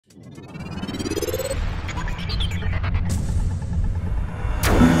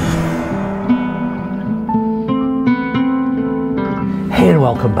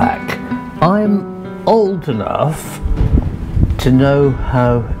welcome back. I'm old enough to know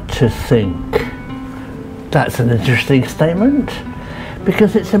how to think. That's an interesting statement,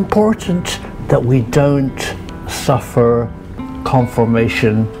 because it's important that we don't suffer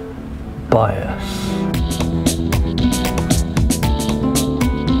confirmation bias.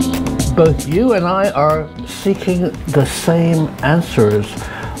 Both you and I are seeking the same answers.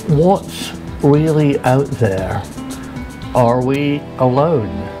 What's really out there? Are we alone?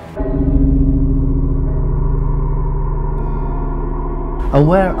 And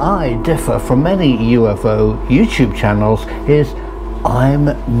where I differ from many UFO YouTube channels is I'm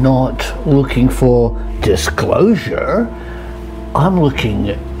not looking for disclosure. I'm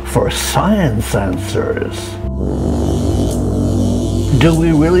looking for science answers. Do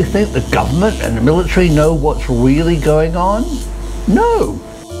we really think the government and the military know what's really going on? No.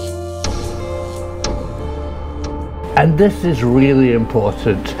 And this is really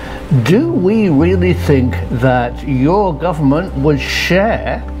important. Do we really think that your government would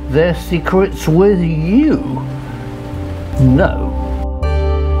share their secrets with you? No.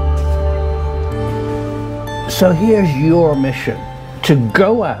 So here's your mission: to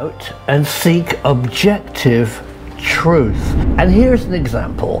go out and seek objective truth. And here's an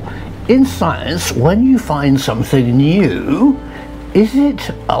example. In science, when you find something new, is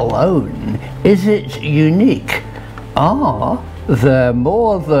it alone? Is it unique? Are there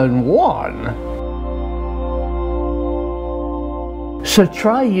more than one? So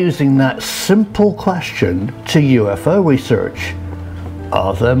try using that simple question to UFO research.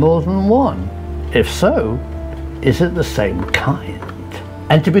 Are there more than one? If so, is it the same kind?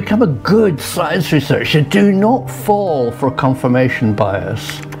 And to become a good science researcher, do not fall for confirmation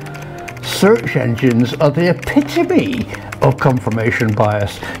bias. Search engines are the epitome of confirmation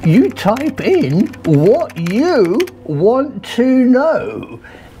bias. You type in what you want to know.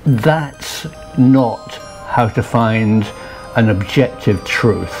 That's not how to find an objective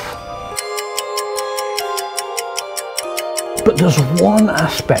truth. But there's one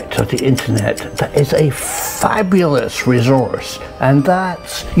aspect of the internet that is a fabulous resource, and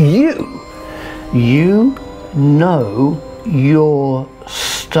that's you. You know your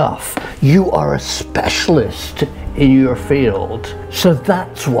stuff. You are a specialist in your field. So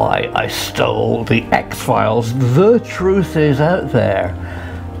that's why I stole the X-Files. The truth is out there.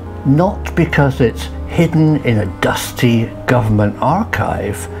 Not because it's hidden in a dusty government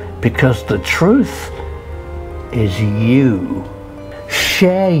archive, because the truth is you.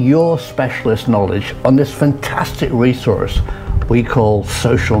 Share your specialist knowledge on this fantastic resource we call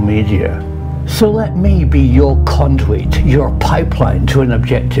social media. So let me be your conduit, your pipeline to an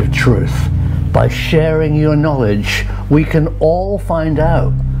objective truth. By sharing your knowledge, we can all find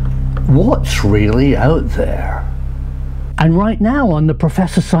out what's really out there. And right now on the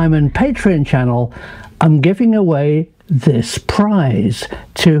Professor Simon Patreon channel, I'm giving away this prize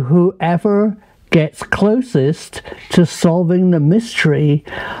to whoever gets closest to solving the mystery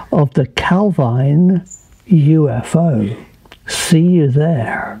of the Calvine UFO. See you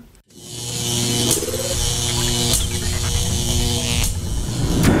there.